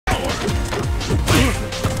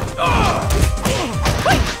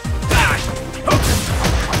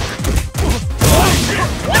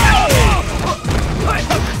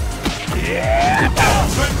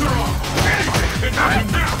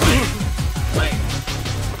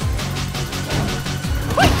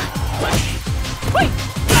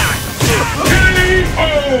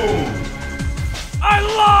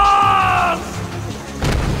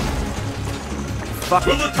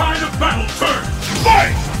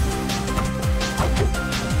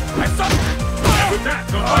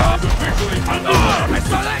The fight is officially underway! I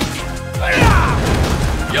saw that!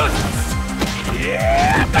 Yes!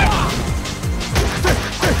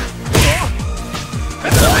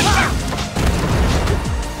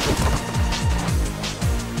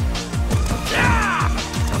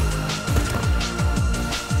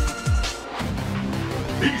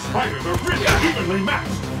 These fighters are really evenly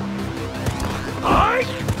matched! I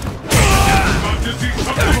About to see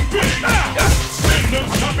something big! There's no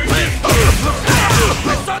stopping this!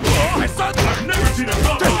 I've never seen a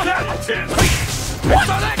combo that intense! I'm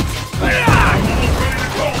almost ready to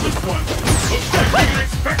call this one! Looks like we can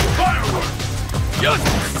expect fireworks!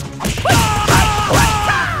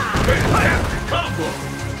 Fantastic combo!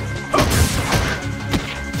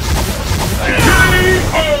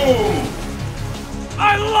 K.O. I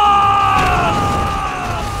lost!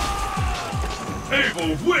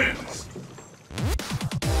 Abel wins!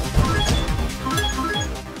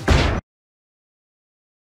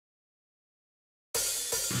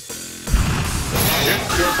 It's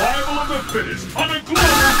survival of the fittest on a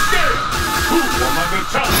global scale! Who among the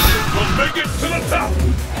challengers will make it to the top?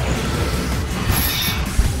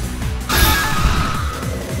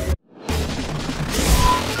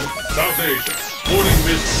 South Asia, boarding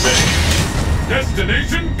Miss Bay.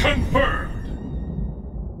 Destination confirmed!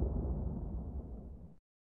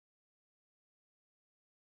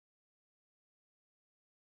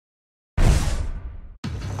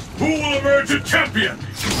 Who will emerge a champion?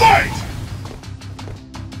 Fight!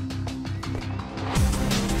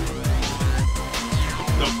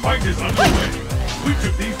 The fight is underway. Which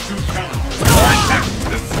of these two challengers?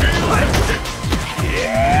 The scale has tipped.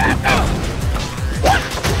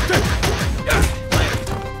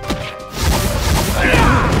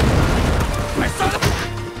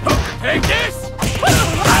 Take this!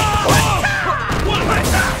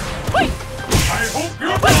 I hope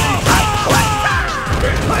you're ready!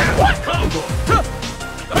 Fantastic combo!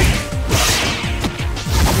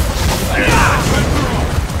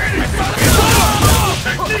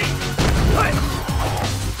 Technique!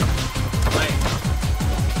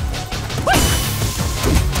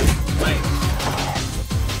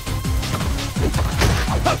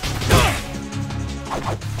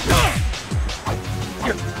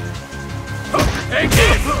 Take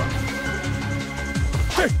this!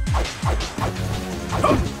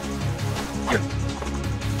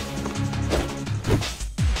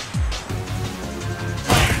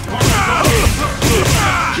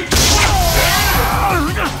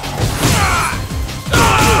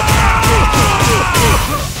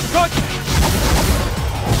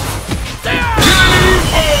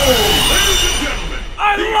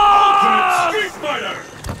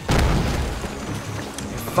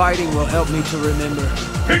 Fighting will help me to remember.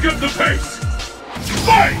 Pick up the pace!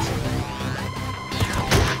 Fight!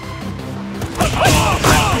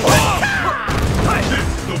 This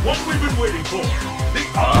is the one we've been waiting for! The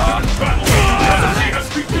ultimate battle has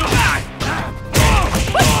begun!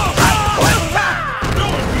 No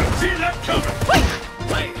one could see that coming!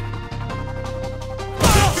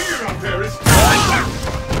 The fear out there is...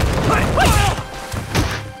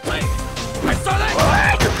 I saw that!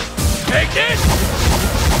 Take this!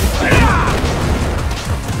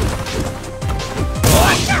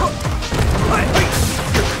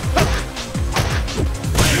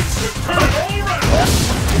 It's the turn all around!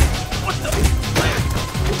 What the?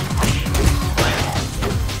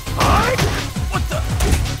 What the?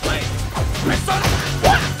 I saw that!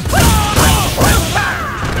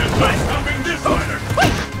 There's no stopping this fighter!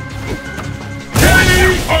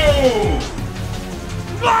 K.O.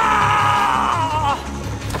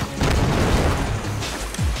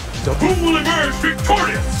 Who will emerge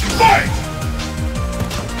victorious? Fight!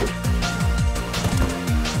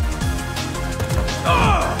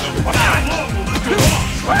 How long will this go on?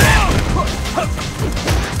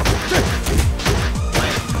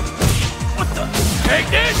 What the? Take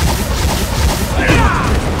this!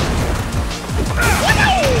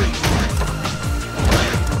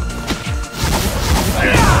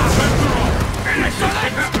 Anything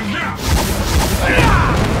can happen now!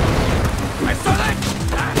 I saw that!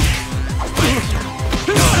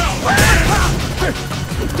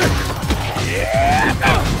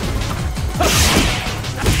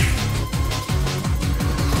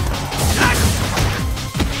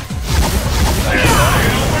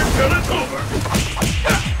 Till it's over!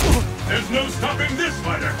 There's no stopping this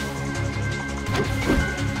fighter!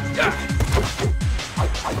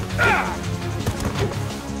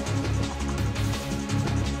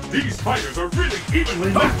 These fighters are really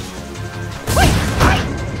evenly matched!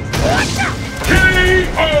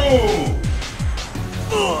 K.O.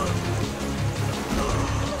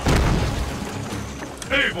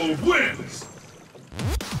 Abel wins!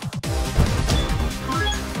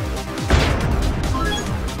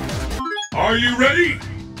 Are you ready?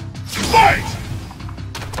 Fight!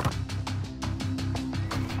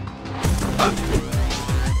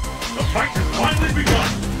 The fight has finally begun!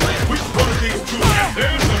 Which one of these two? And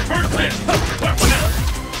there's the first hit! What's next?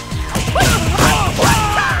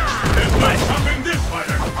 There's no stopping this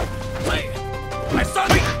fighter! My son!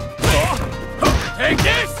 Take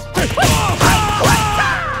this!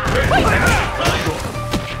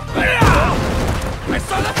 My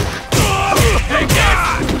son! Take this!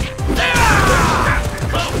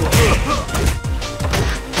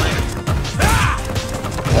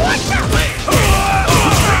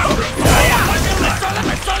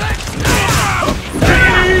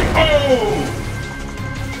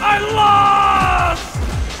 I lost!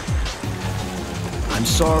 I'm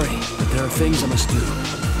sorry, but there are things I must do.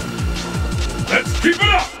 Let's keep it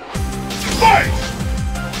up! Fight!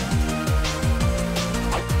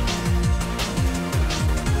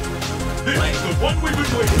 This is the one we've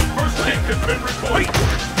been waiting. The first take has been recorded.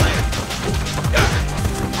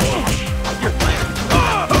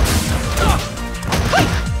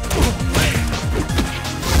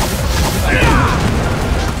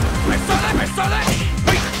 I saw that!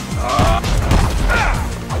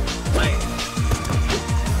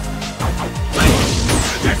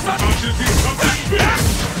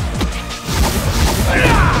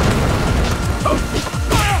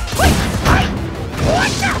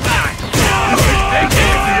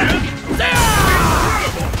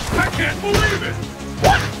 I can't believe it!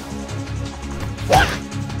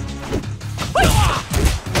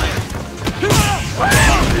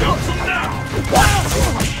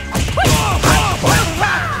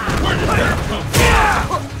 Where did that come from?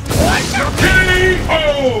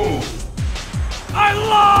 KO! I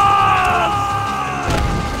lost!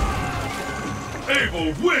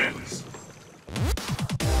 Abel wins!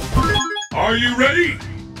 Are you ready?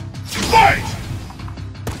 Fight!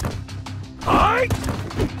 I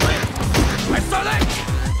saw that!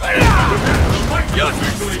 The fight is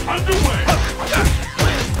officially underway!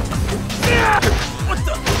 What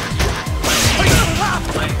the?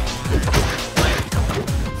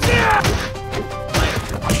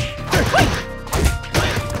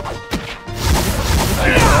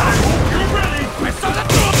 You're ready! I saw that!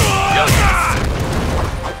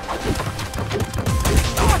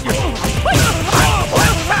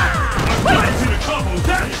 I've never seen a combo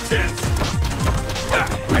that intense!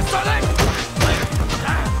 I saw that!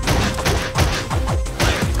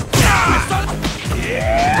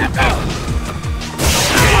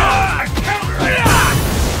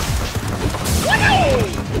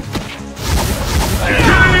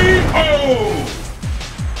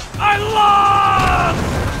 I lost!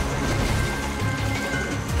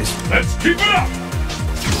 Let's keep it up!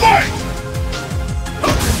 Fight!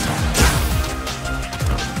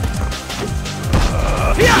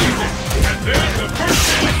 And there's the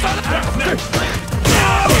first hit! What's next?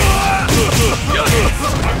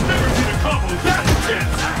 I've never seen a combo that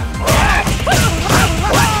intense! I've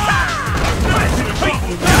never seen a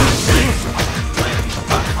combo that intense!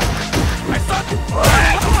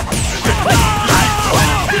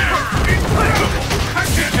 I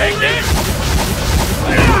can't Take this!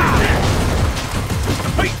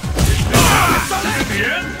 Is it the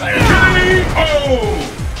end? KO!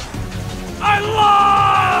 I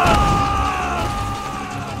lost!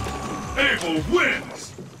 Abel wins!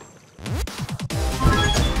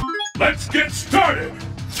 Let's get started!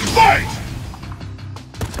 Fight!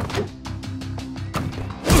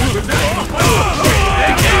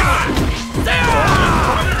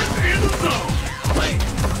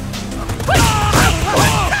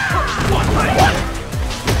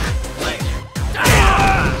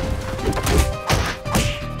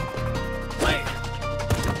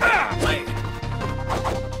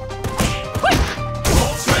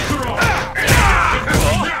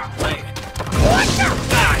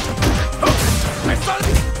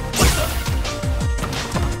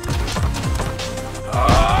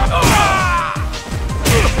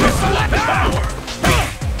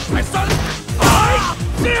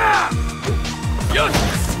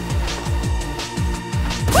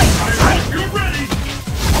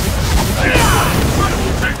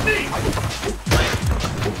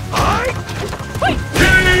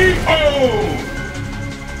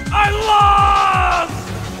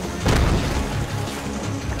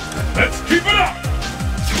 Let's keep it up!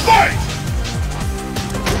 Fight!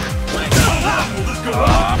 How long will this go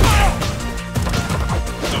on?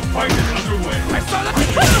 The fight is underway. I saw that!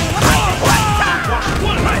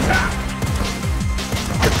 One attack!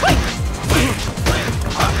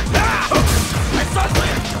 I saw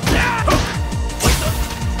that!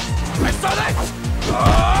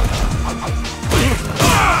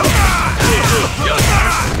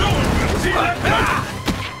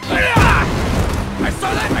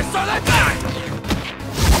 saw that guy!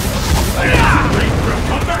 Wait for a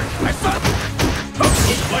comeback! I saw...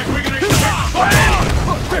 Looks like we can expect fire!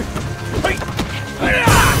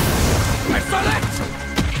 I saw that!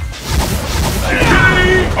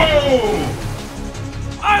 KO!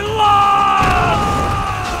 I lost!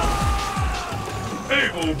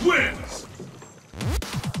 Abel wins!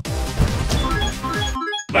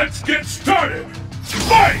 Let's get started!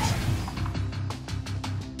 Fight!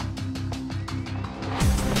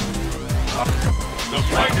 The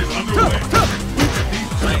fight is underway. Which of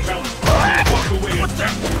these two talents will walk away as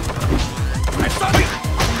champion? I saw it!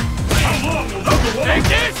 How long will this go on? Take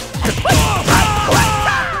this! Rush!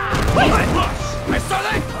 I saw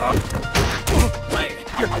that!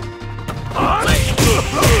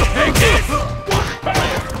 Take this!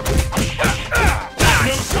 Power!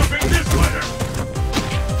 No stopping this fighter!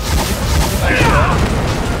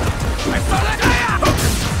 I saw that!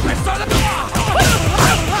 I saw that!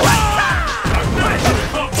 I've never seen a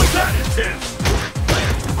comp with that intense!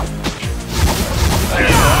 I'm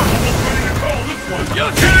almost ready to call this one!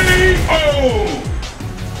 KO!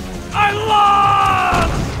 I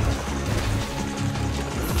lost!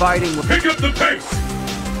 Fighting will... Pick up the pace!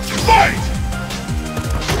 Fight!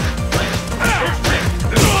 First hit!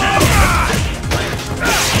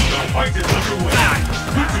 The fight is underway!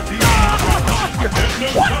 Which of these there's no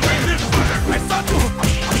stopping this fighter! I saw that!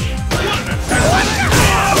 What an attack!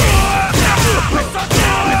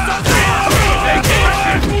 I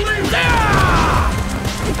can't believe it!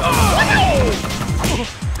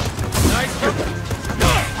 Nice!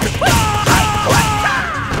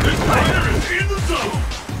 This fighter is in the zone!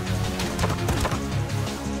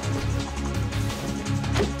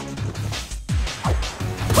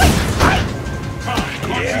 Time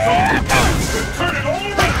marches on! Turn it all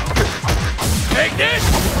around! Take this!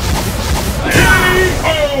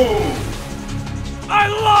 KO! I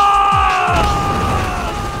lost!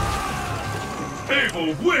 Abel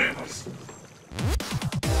wins!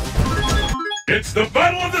 It's the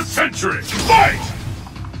battle of the century! Fight!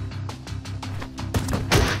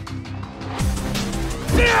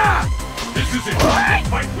 Yeah! This is it! The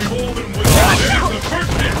fight we've all been waiting for! There's the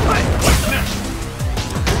first hit! What's next?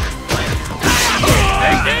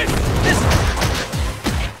 Take this!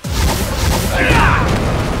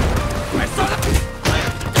 I saw that!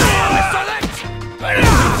 I saw that!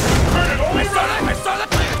 Turn it all I saw around! that! I saw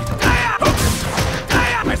that!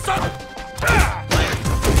 I saw that!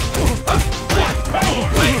 Power!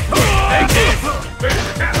 Take this!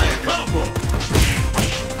 Fantastic combo!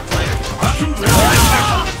 Too late!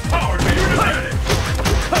 Power to your advantage!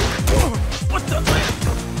 What the?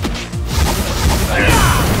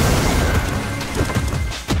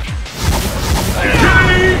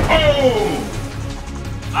 KO!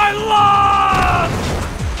 I lost!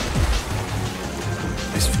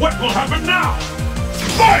 What will happen now?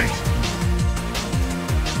 Fight!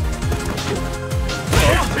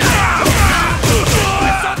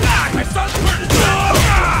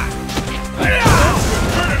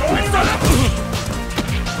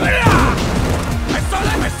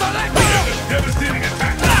 I saw that! Devastating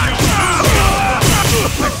attack!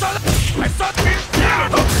 I saw that!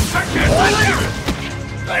 I can't believe it!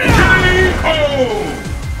 KO!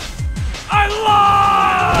 I lost!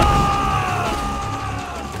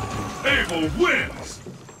 Abel wins!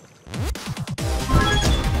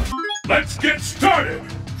 Let's get started!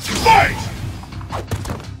 Fight!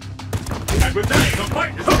 And with that, the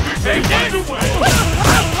fight is officially underway!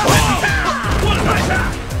 What an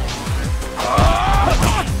attack!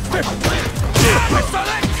 I saw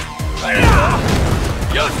that!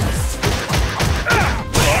 Useless!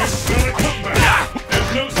 It's gonna come back!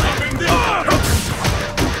 There's no stopping this fighter!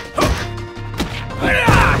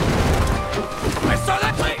 I saw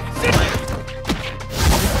that!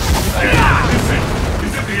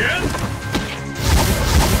 Is it the end?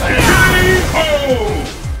 KO!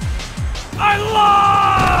 I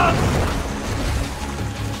lost!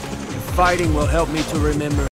 Fighting will help me to remember